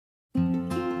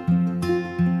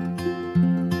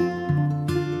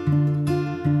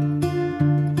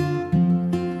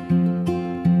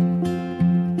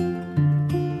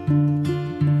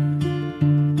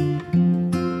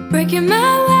making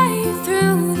my way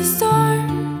through the storm.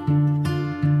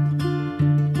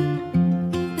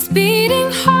 This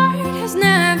beating heart has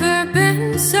never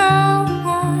been so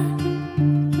warm.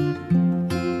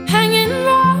 Hanging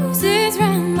roses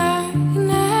round my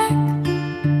neck,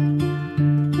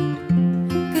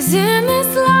 'cause in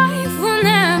this life we'll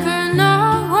never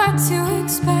know what to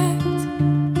expect.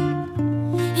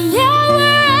 Yeah,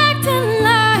 we're acting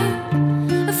like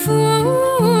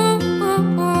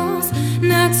fools,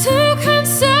 not too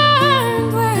concerned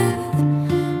with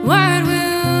what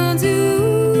we'll do.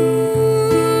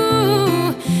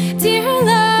 Dear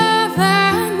love, I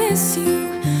miss you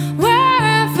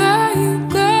wherever you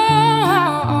go.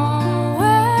 I'll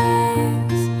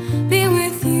always be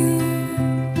with you.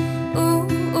 Ooh,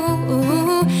 ooh,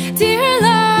 ooh. Dear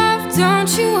love,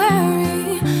 don't you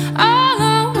worry, I'll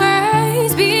always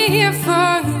be here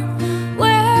for you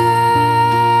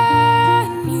when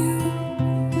you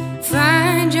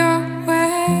find your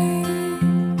way.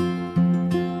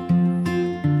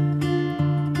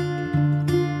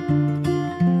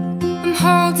 I'm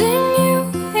holding you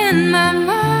in my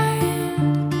mind.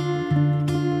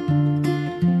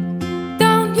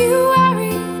 Don't you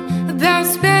worry about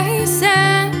space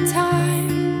and time.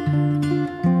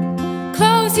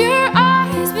 Close your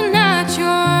eyes but not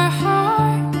your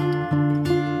heart.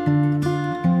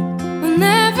 Will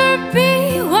never be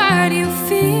what you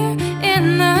fear in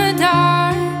the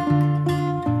dark.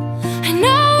 I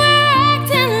know we're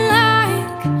acting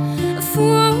like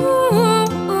fools,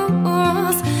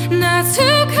 not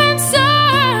too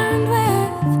concerned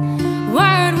with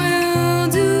what we'll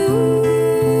do.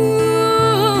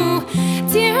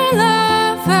 Dear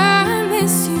love, I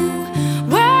miss you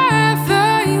wherever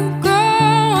you go.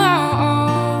 I'll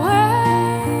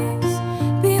always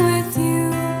be with you.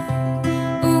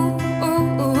 Ooh, ooh,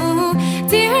 ooh.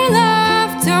 Dear love,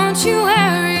 don't you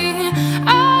worry,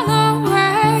 I'll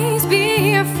always be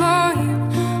here for you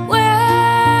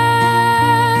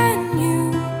when you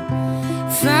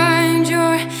find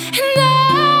your. And I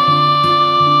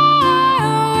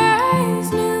always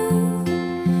knew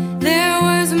there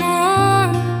was more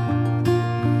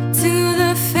to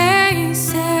the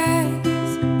faces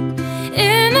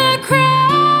in the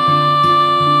crowd.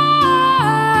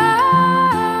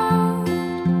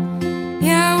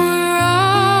 Yeah, we're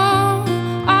all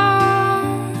our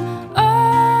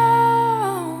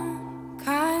own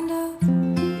kind of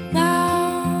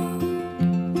loud.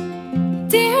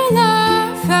 Dear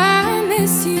love, I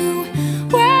miss you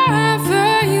wherever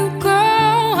you go.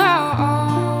 I'll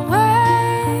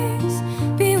always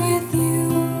be with you.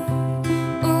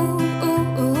 Ooh, ooh,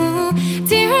 ooh.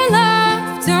 Dear love,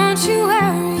 don't you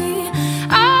worry,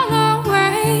 I'll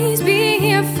always be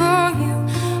here for you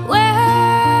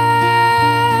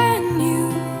when you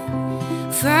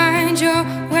find your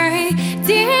way.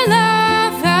 Dear love,